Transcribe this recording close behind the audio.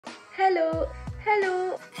Hello,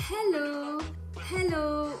 hello. Hello,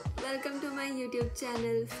 hello, welcome to my YouTube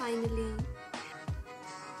channel finally.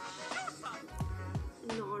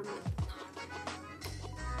 Normal.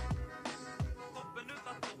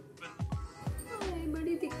 अरे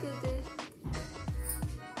बड़ी दिक्कत है.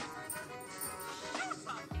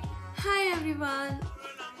 Hi everyone.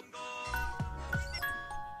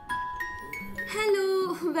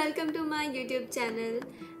 Hello, welcome to my YouTube channel.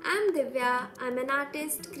 I'm Divya. I'm an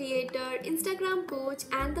artist, creator, Instagram coach,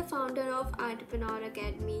 and the founder of Entrepreneur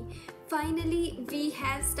Academy. Finally, we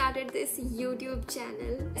have started this YouTube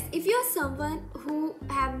channel. If you're someone who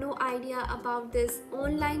have no idea about this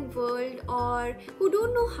online world or who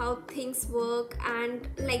don't know how things work and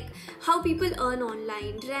like how people earn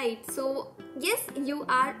online, right? So yes, you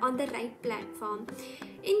are on the right platform.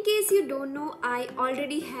 In case you don't know, I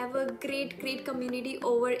already have a great community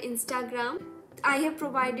over Instagram. I have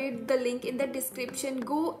provided the link in the description.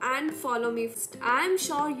 Go and follow me. I'm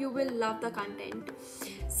sure you will love the content.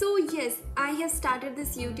 So yes, I have started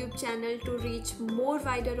this YouTube channel to reach more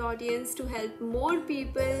wider audience, to help more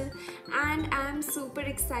people, and I'm super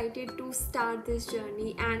excited to start this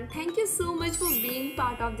journey, and thank you so much for being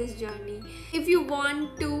part of this journey. If you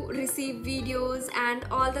want to receive videos and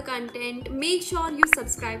all the content, make sure you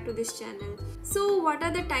subscribe to this channel. So what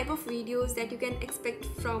are the type of videos that you can expect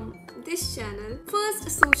from this channel? First,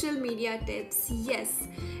 social media tips. Yes,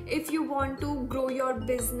 if you want to grow your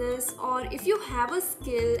business or if you have a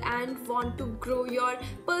skill and want to grow your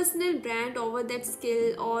personal brand over that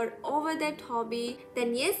skill or over that hobby,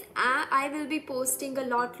 then yes, I will be posting a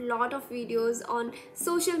lot of videos on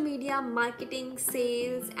social media marketing,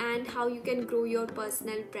 sales, and how you can grow your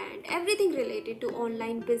personal brand, everything related to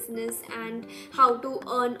online business and how to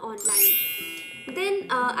earn online. Then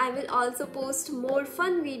I will also post more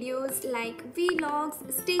fun videos like vlogs,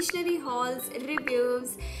 stationery hauls,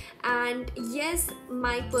 reviews, and yes,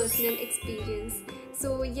 my personal experience.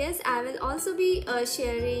 So yes, I will also be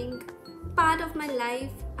sharing part of my life,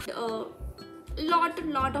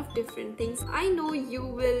 lot of different things. I know you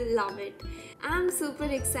will love it. I'm super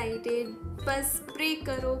excited. बस pray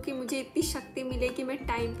करो कि मुझे इतनी शक्ति मिले कि मैं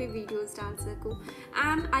time पे वीडियोस डाल सकूं.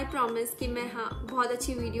 आई प्रॉमिस कि मैं बहुत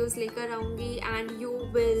अच्छी वीडियोस लेकर आऊँगी and you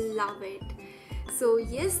will love it. So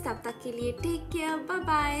yes, तब तक के लिए take care, bye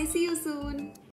bye, C you soon.